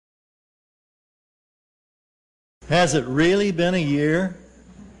Has it really been a year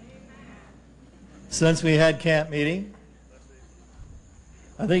since we had camp meeting?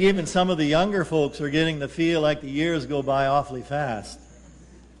 I think even some of the younger folks are getting to feel like the years go by awfully fast.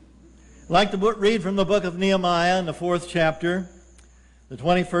 I'd like to read from the book of Nehemiah in the 4th chapter, the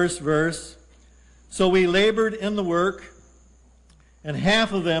 21st verse. So we labored in the work, and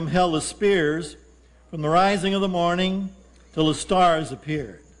half of them held the spears from the rising of the morning till the stars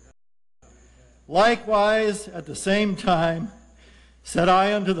appeared. Likewise, at the same time, said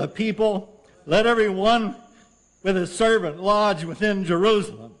I unto the people, let every one with his servant lodge within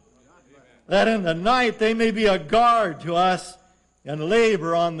Jerusalem, that in the night they may be a guard to us and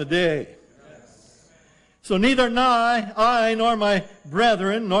labor on the day. So neither I nor my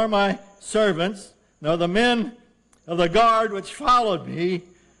brethren, nor my servants, nor the men of the guard which followed me,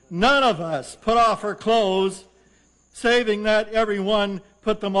 none of us put off our clothes, saving that every one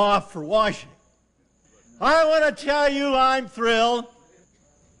put them off for washing. I want to tell you I'm thrilled.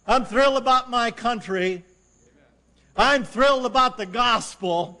 I'm thrilled about my country. I'm thrilled about the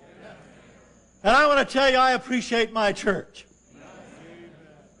gospel. And I want to tell you I appreciate my church.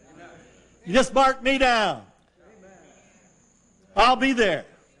 You just mark me down. I'll be there.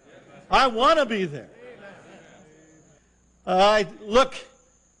 I want to be there. I look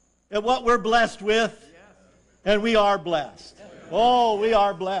at what we're blessed with, and we are blessed. Oh, we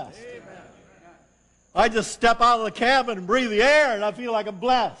are blessed. I just step out of the cabin and breathe the air, and I feel like I'm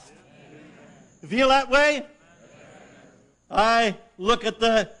blessed. You feel that way? I look at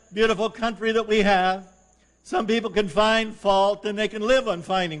the beautiful country that we have. Some people can find fault, and they can live on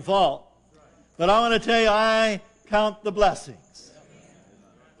finding fault. But I want to tell you, I count the blessings.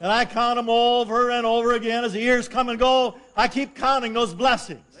 And I count them over and over again. As the years come and go, I keep counting those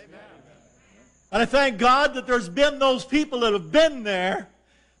blessings. And I thank God that there's been those people that have been there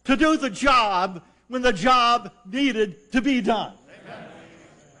to do the job when the job needed to be done.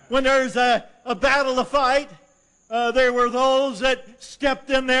 When there's a battle to fight, there were those that stepped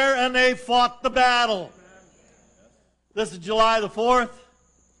in there and they fought the battle. This is July the 4th.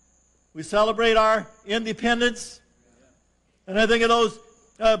 We celebrate our independence. And I think of those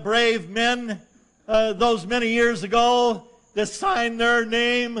brave men, those many years ago, that signed their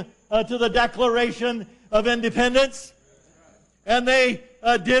name to the Declaration of Independence. And they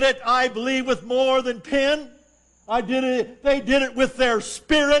did it, I believe, with more than pen. They did it with their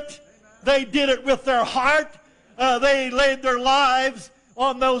spirit. They did it with their heart. They laid their lives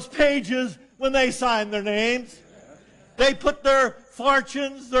on those pages when they signed their names. They put their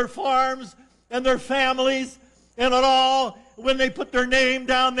fortunes, their farms, and their families, and it all, when they put their name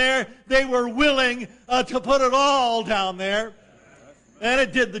down there, they were willing to put it all down there. And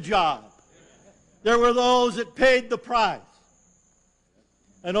it did the job. There were those that paid the price.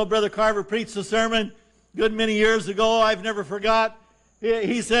 I know Brother Carver preached a sermon a good many years ago. I've never forgot.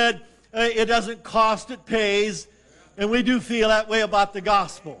 He said, it doesn't cost, it pays. And we do feel that way about the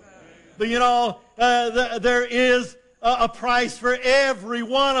gospel. But you know, there is a price for every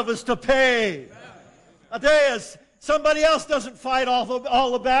one of us to pay. I'll tell you, somebody else doesn't fight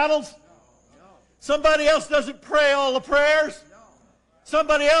all the battles. Somebody else doesn't pray all the prayers.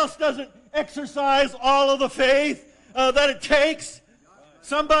 Somebody else doesn't exercise all of the faith that it takes.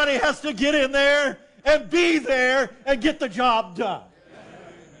 Somebody has to get in there and be there and get the job done.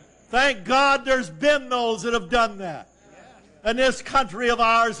 Thank God there's been those that have done that. And this country of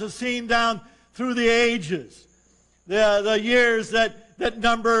ours has seen down through the ages, the years that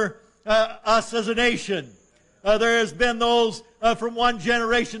number us as a nation. There has been those from one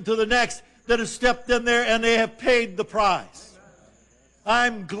generation to the next that have stepped in there and they have paid the price.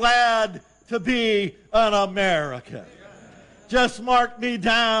 I'm glad to be an American. Just mark me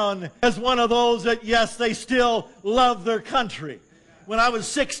down as one of those that, yes, they still love their country. When I was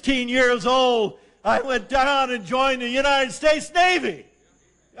 16 years old, I went down and joined the United States Navy.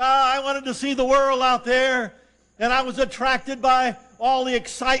 I wanted to see the world out there, and I was attracted by all the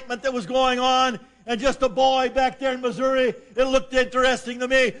excitement that was going on. And just a boy back there in Missouri, it looked interesting to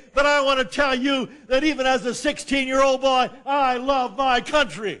me. But I want to tell you that even as a 16-year-old boy, I love my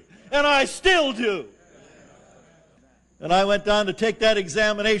country, and I still do. And I went down to take that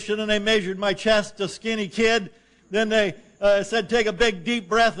examination, and they measured my chest, a skinny kid. Then they said, take a big, deep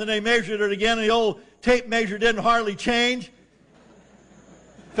breath, and they measured it again, and the old tape measure didn't hardly change.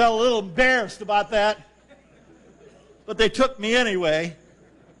 Felt a little embarrassed about that. But they took me anyway.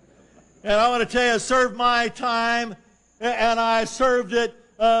 And I want to tell you, I served my time, and I served it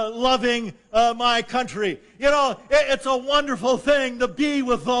loving my country. You know, it's a wonderful thing to be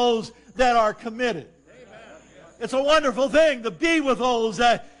with those that are committed. It's a wonderful thing to be with those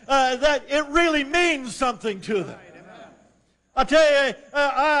that that it really means something to them. I tell you,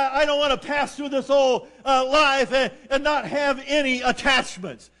 I don't want to pass through this old life and not have any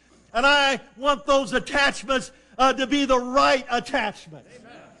attachments. And I want those attachments to be the right attachments.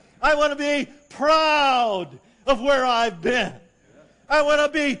 I want to be proud of where I've been. I want to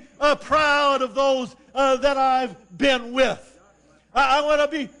be proud of those that I've been with. I want to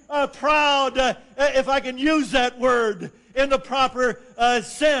be proud, if I can use that word in the proper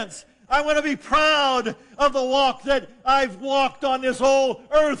sense. I want to be proud of the walk that I've walked on this old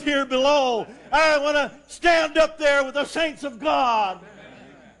earth here below. I want to stand up there with the saints of God.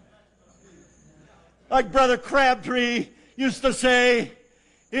 Like Brother Crabtree used to say,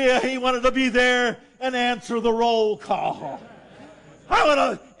 he wanted to be there and answer the roll call. I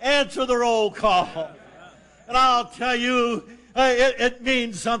want to answer the roll call. And I'll tell you, it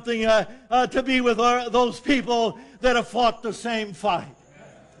means something to be with those people that have fought the same fight,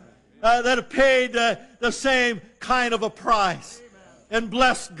 that have paid the same kind of a price. And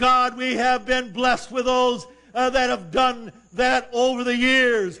bless God, we have been blessed with those that have done that over the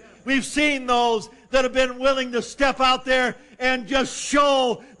years. We've seen those that have been willing to step out there and just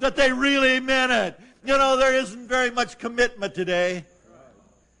show that they really meant it. You know, there isn't very much commitment today.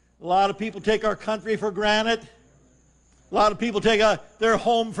 A lot of people take our country for granted. A lot of people take their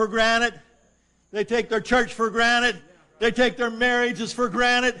home for granted. They take their church for granted. They take their marriages for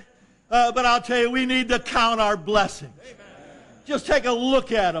granted. But I'll tell you, we need to count our blessings. Just take a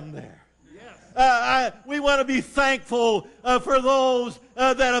look at them there. We want to be thankful for those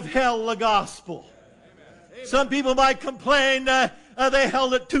that have held the gospel. Some people might complain they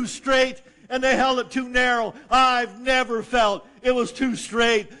held it too straight and they held it too narrow. I've never felt it was too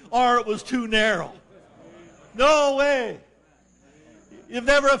straight or it was too narrow. No way. You've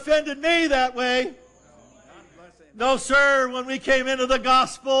never offended me that way. No, sir. When we came into the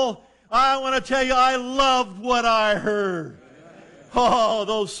gospel, I want to tell you, I loved what I heard. Oh,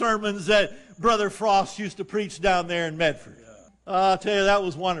 those sermons that Brother Frost used to preach down there in Medford. I'll tell you, that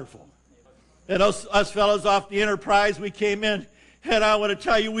was wonderful. And us fellows off the Enterprise, we came in, and I want to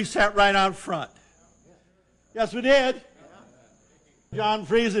tell you, we sat right out front. Yes, we did. John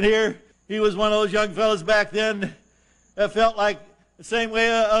Friesen here, he was one of those young fellows back then that felt like the same way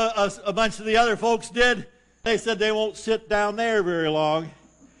a bunch of the other folks did. They said they won't sit down there very long.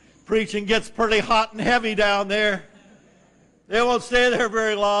 Preaching gets pretty hot and heavy down there. They won't stay there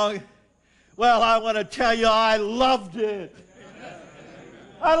very long. Well, I want to tell you, I loved it.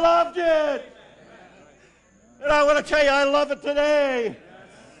 I loved it. And I want to tell you, I love it today.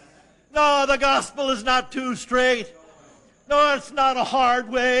 No, the gospel is not too straight. No, it's not a hard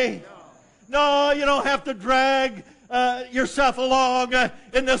way. No, you don't have to drag yourself along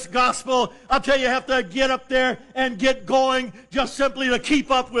in this gospel. I'll tell you, you have to get up there and get going just simply to keep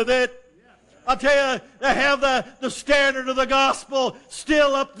up with it. I'll tell you, to have the standard of the gospel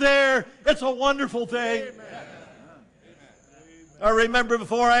still up there, it's a wonderful thing. I remember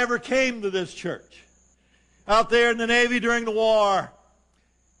before I ever came to this church, out there in the Navy during the war,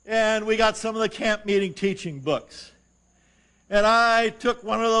 and we got some of the camp meeting teaching books. And I took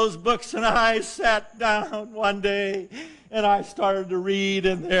one of those books and I sat down one day and I started to read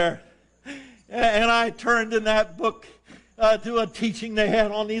in there. And I turned in that book to a teaching they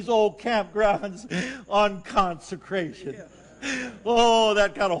had on these old campgrounds on consecration. Oh,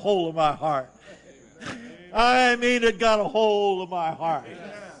 that got a hold of my heart. I mean, it got a hold of my heart.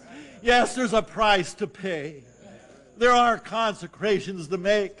 Yes, there's a price to pay. There are consecrations to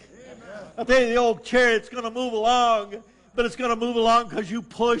make. I tell you, the old chariot's going to move along, but it's going to move along because you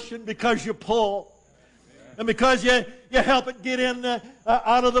push and because you pull. And because you help it get in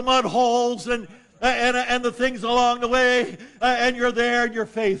out of the mud holes and the things along the way, and you're there and you're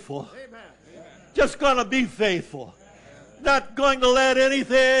faithful. Just going to be faithful. Not going to let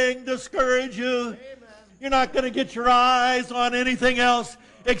anything discourage you. You're not going to get your eyes on anything else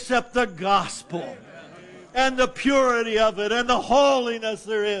except the gospel and the purity of it and the holiness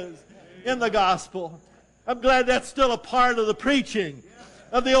there is in the gospel. I'm glad that's still a part of the preaching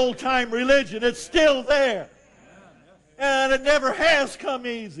of the old-time religion. It's still there. And it never has come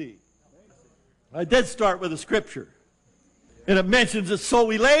easy. I did start with a scripture. And it mentions it, so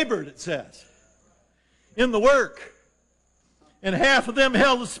we labored, it says, in the work. And half of them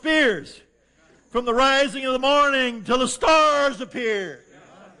held the spears from the rising of the morning till the stars appeared.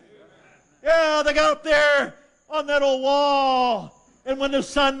 Yeah, they got up there on that old wall. And when the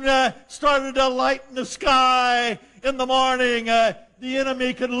sun started to lighten the sky in the morning, the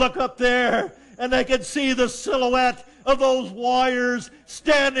enemy could look up there and they could see the silhouette of those warriors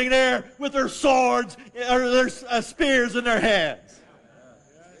standing there with their swords or their spears in their hands.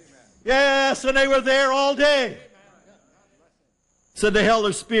 Yes, and they were there all day. Said they held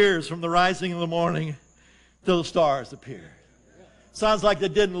their spears from the rising of the morning till the stars appeared. Sounds like they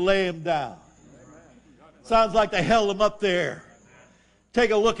didn't lay them down. Sounds like they held them up there.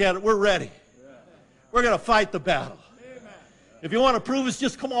 Take a look at it. We're ready. We're going to fight the battle. If you want to prove us,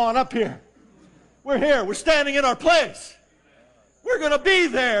 just come on up here. We're here. We're standing in our place. We're going to be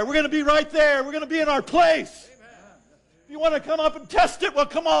there. We're going to be right there. We're going to be in our place. If you want to come up and test it, well,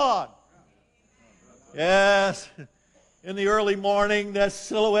 come on. Yes. In the early morning, that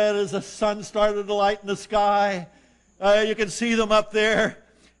silhouette as the sun started to light in the sky, you can see them up there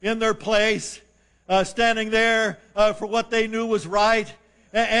in their place, standing there for what they knew was right,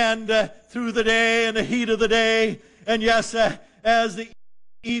 and through the day and the heat of the day. And yes, as the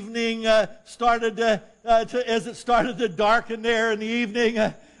evening started as it started to darken there in the evening,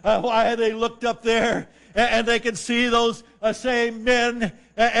 why they looked up there and they could see those same men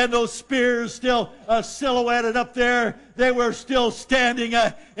and those spears still silhouetted up there. They were still standing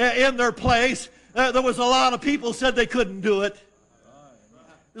in their place. There was a lot of people said they couldn't do it.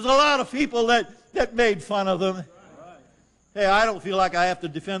 There's a lot of people that made fun of them. Hey, I don't feel like I have to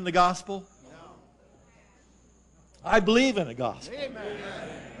defend the gospel. I believe in the gospel.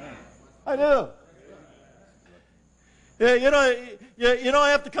 I do. You don't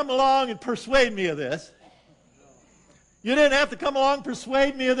have to come along and persuade me of this. You didn't have to come along and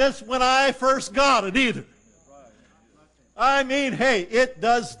persuade me of this when I first got it either. I mean, hey, it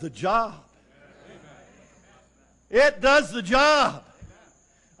does the job. It does the job.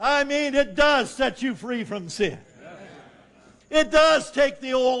 I mean, it does set you free from sin. It does take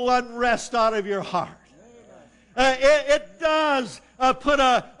the old unrest out of your heart. It does put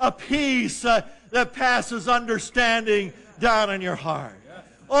a peace that passes understanding down in your heart.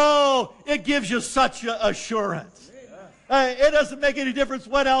 Oh, it gives you such assurance. It doesn't make any difference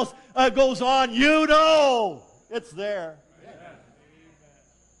what else goes on. You know it's there.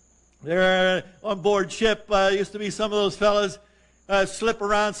 There on board ship used to be some of those fellas slip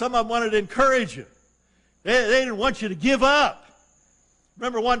around. Some of them wanted to encourage you. They didn't want you to give up.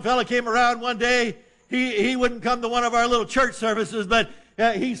 Remember one fella came around one day. He wouldn't come to one of our little church services, but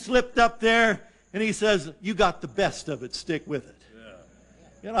he slipped up there and he says, "You got the best of it. Stick with it." Yeah.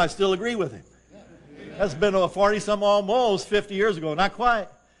 You know, I still agree with him. That's been 40-some, almost 50 years ago. Not quite.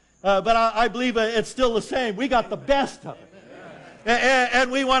 But I believe it's still the same. We got the best of it.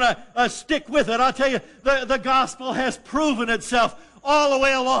 And we want to stick with it. I'll tell you, the gospel has proven itself all the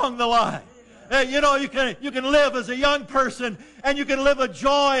way along the line. You know, you can live as a young person and you can live a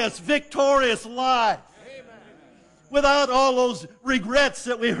joyous, victorious life without all those regrets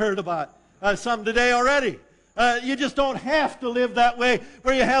that we heard about some today already. You just don't have to live that way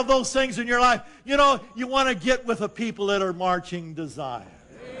where you have those things in your life. You know, you want to get with the people that are marching to Zion.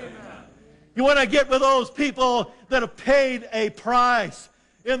 You want to get with those people that have paid a price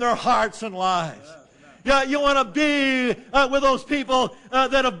in their hearts and lives. Yeah, you want to be with those people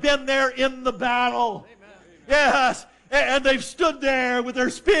that have been there in the battle. Yes, and they've stood there with their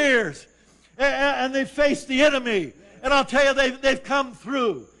spears, and they've faced the enemy. And I'll tell you, they've come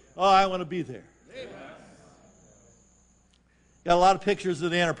through. Oh, I want to be there. Got a lot of pictures of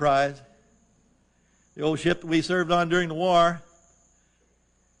the Enterprise, the old ship that we served on during the war.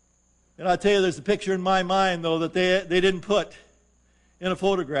 And I'll tell you, there's a picture in my mind, though, that they didn't put in a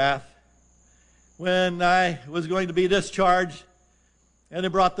photograph. When I was going to be discharged, and they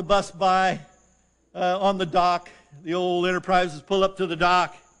brought the bus by on the dock. The old Enterprise was pulled up to the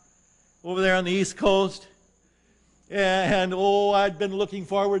dock over there on the East Coast. And I'd been looking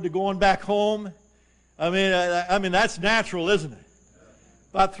forward to going back home. I mean, that's natural, isn't it?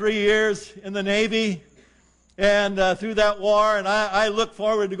 About 3 years in the Navy and through that war, and I look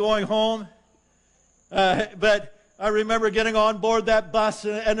forward to going home. But I remember getting on board that bus,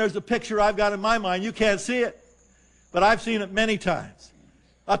 and there's a picture I've got in my mind. You can't see it, but I've seen it many times.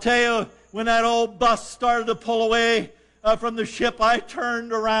 I'll tell you, when that old bus started to pull away from the ship, I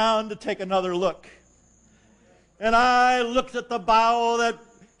turned around to take another look. And I looked at the bow of that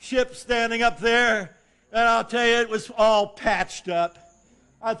ship standing up there, and I'll tell you, it was all patched up.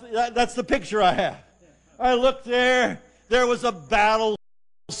 That's the picture I have. I looked there. There was a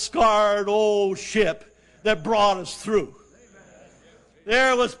battle-scarred old ship that brought us through.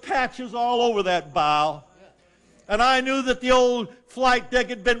 There was patches all over that bow. And I knew that the old flight deck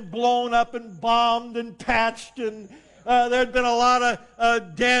had been blown up and bombed and patched, and there had been a lot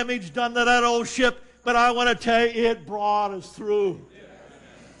of damage done to that old ship. But I want to tell you, it brought us through.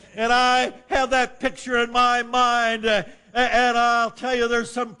 And I have that picture in my mind, and I'll tell you, there's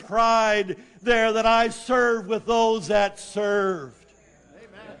some pride there that I served with those that served.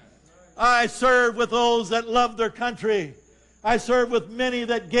 I serve with those that love their country. I serve with many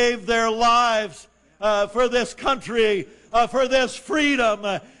that gave their lives for this country, for this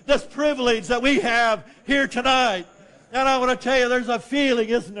freedom, this privilege that we have here tonight. And I want to tell you, there's a feeling,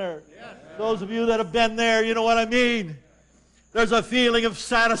 isn't there? Those of you that have been there, you know what I mean. There's a feeling of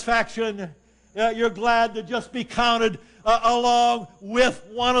satisfaction. You're glad to just be counted along with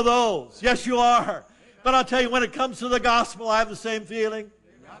one of those. Yes, you are. But I'll tell you, when it comes to the gospel, I have the same feeling.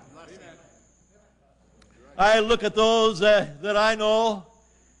 I look at those that I know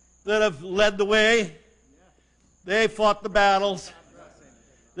that have led the way. They've fought the battles.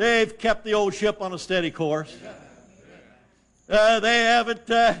 They've kept the old ship on a steady course. They haven't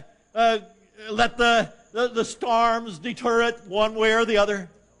let the storms deter it one way or the other.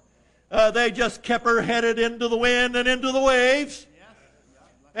 They just kept her headed into the wind and into the waves.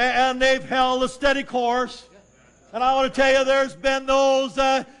 And they've held a steady course. And I want to tell you, there's been those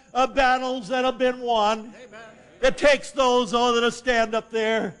battles that have been won. It takes those that stand up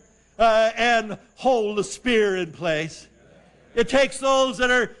there and hold the spear in place. It takes those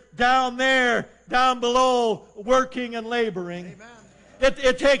that are down there, down below, working and laboring.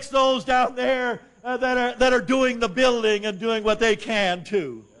 It takes those down there that are doing the building and doing what they can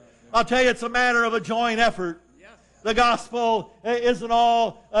too. I'll tell you, it's a matter of a joint effort. The gospel isn't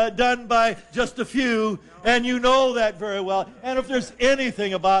all done by just a few, and you know that very well. And if there's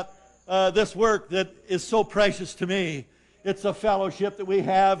anything about this work that is so precious to me, it's a fellowship that we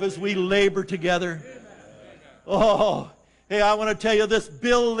have as we labor together. Oh, hey, I want to tell you, this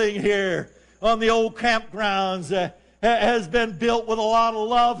building here on the old campgrounds has been built with a lot of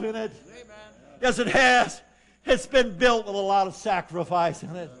love in it. Yes, it has. It's been built with a lot of sacrifice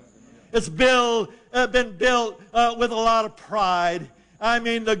in it. It's been built with a lot of pride. I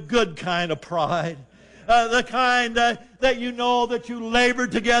mean the good kind of pride. The kind that you know that you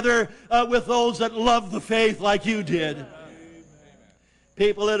labored together with those that love the faith like you did.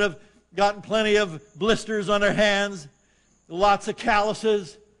 People that have gotten plenty of blisters on their hands, lots of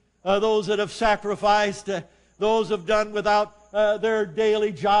calluses, those that have sacrificed, those have done without their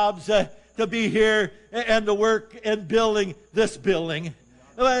daily jobs to be here and to work in building this building.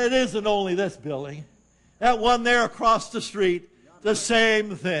 It isn't only this building. That one there across the street, the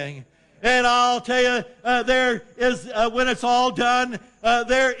same thing. And I'll tell you, there is, when it's all done,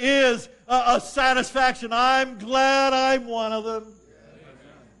 there is a satisfaction. I'm glad I'm one of them.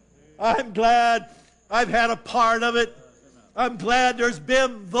 I'm glad I've had a part of it. I'm glad there's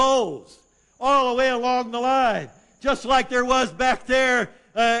been those all the way along the line. Just like there was back there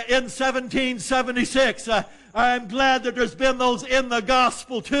in 1776. I'm glad that there's been those in the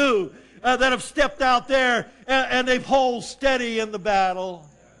gospel too that have stepped out there and they've held steady in the battle.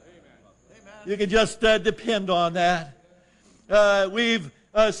 You can just depend on that. We've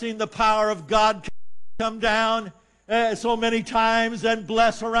seen the power of God come down so many times and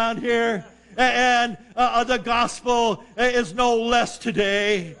bless around here. And the gospel is no less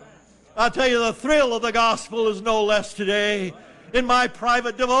today. I'll tell you, the thrill of the gospel is no less today. In my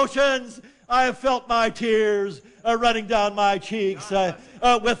private devotions, I have felt my tears running down my cheeks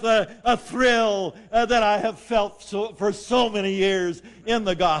with a thrill that I have felt for so many years in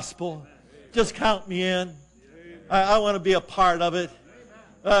the gospel. Just count me in. I want to be a part of it.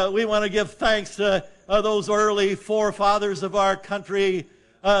 We want to give thanks to those early forefathers of our country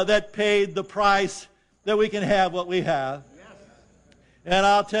that paid the price that we can have what we have. And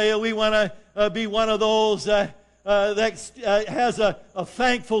I'll tell you, we want to be one of those that has a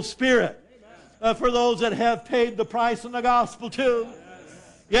thankful spirit for those that have paid the price in the gospel too.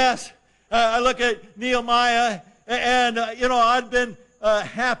 Yes, I look at Nehemiah, and I'd been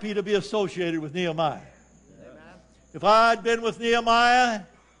happy to be associated with Nehemiah. If I'd been with Nehemiah,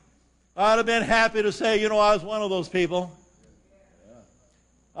 I'd have been happy to say, I was one of those people.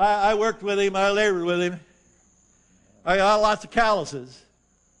 I worked with him. I labored with him. I got lots of calluses.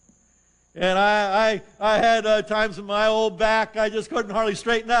 And I had times in my old back I just couldn't hardly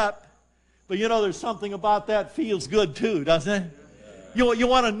straighten up. But there's something about that feels good too, doesn't it? You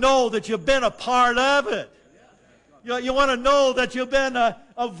want to know that you've been a part of it. You want to know that you've been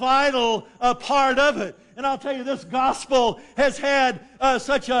a vital part of it. And I'll tell you, this gospel has had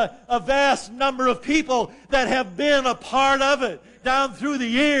such a vast number of people that have been a part of it down through the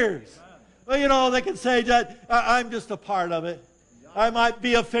years. Well, they can say that I'm just a part of it. I might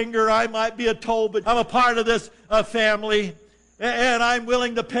be a finger, I might be a toe, but I'm a part of this family. And I'm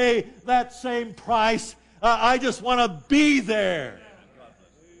willing to pay that same price. I just want to be there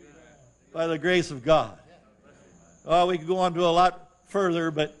by the grace of God. We could go on to a lot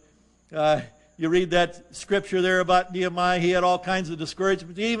further, but You read that scripture there about Nehemiah. He had all kinds of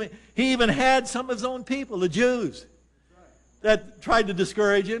discouragement. He even had some of his own people, the Jews, that tried to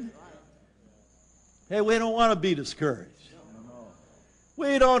discourage him. Hey, we don't want to be discouraged.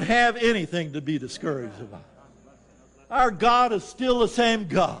 We don't have anything to be discouraged about. Our God is still the same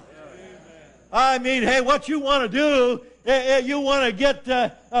God. I mean, hey, what you want to do, you want to get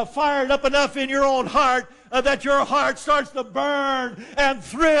fired up enough in your own heart that your heart starts to burn and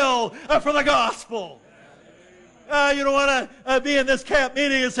thrill for the gospel. You don't want to be in this camp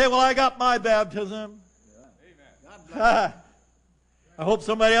meeting and say, well, I got my baptism. I hope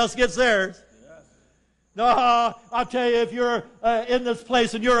somebody else gets theirs. No, I'll tell you, if you're in this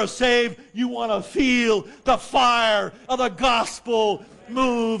place and you're saved, you want to feel the fire of the gospel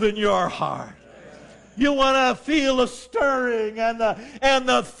move in your heart. You want to feel the stirring and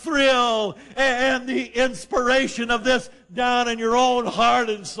the thrill and the inspiration of this down in your own heart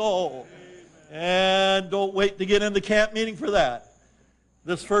and soul. And don't wait to get in the camp meeting for that.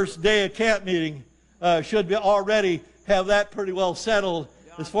 This first day of camp meeting should be already have that pretty well settled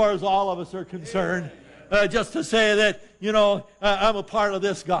as far as all of us are concerned. Just to say that, you know, I'm a part of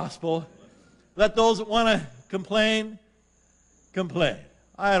this gospel. Let those that want to complain, complain.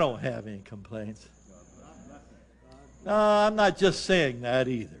 I don't have any complaints. No, I'm not just saying that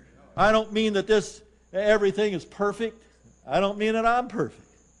either. I don't mean that everything is perfect. I don't mean that I'm perfect.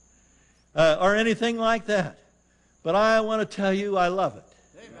 Or anything like that. But I want to tell you I love it.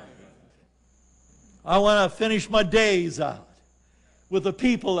 I want to finish my days out with the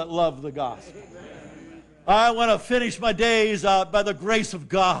people that love the gospel. I want to finish my days out by the grace of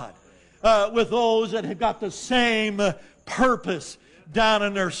God with those that have got the same purpose down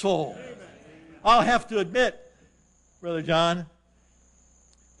in their soul. I'll have to admit, Brother John,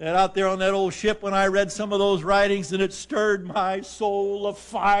 that out there on that old ship when I read some of those writings, and it stirred my soul, the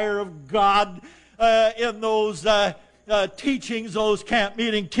fire of God in those teachings, those camp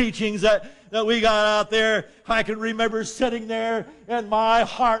meeting teachings that we got out there. I can remember sitting there and my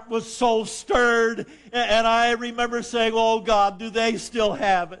heart was so stirred, and I remember saying, oh God, do they still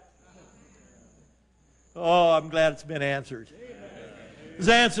have it? Oh, I'm glad it's been answered. It was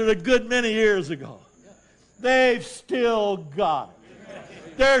answered a good many years ago. They've still got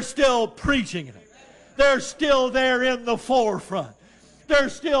it. They're still preaching it. They're still there in the forefront. They're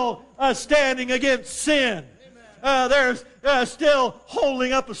still standing against sin. They're still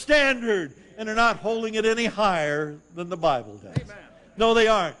holding up a standard, and they're not holding it any higher than the Bible does. Amen. No, they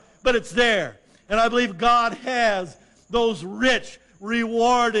aren't. But it's there. And I believe God has those rich,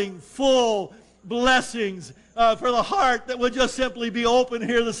 rewarding, full blessings for the heart that would just simply be open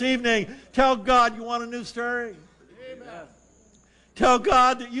here this evening. Tell God you want a new stirring. Amen. Tell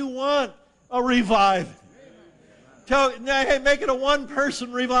God that you want a revival. Make it a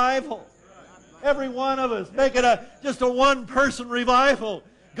one-person revival. Every one of us, make it just a one-person revival.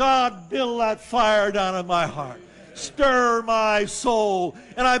 God, build that fire down in my heart. Stir my soul.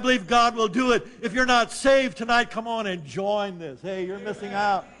 And I believe God will do it. If you're not saved tonight, come on and join this. Hey, you're missing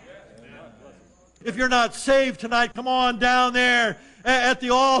out. If you're not saved tonight, come on down there at the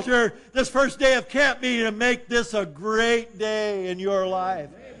altar this first day of camp meeting and make this a great day in your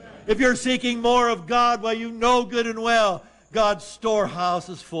life. If you're seeking more of God, well, you know good and well God's storehouse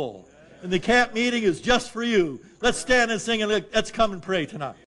is full. And the camp meeting is just for you. Let's stand and sing and let's come and pray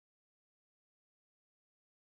tonight.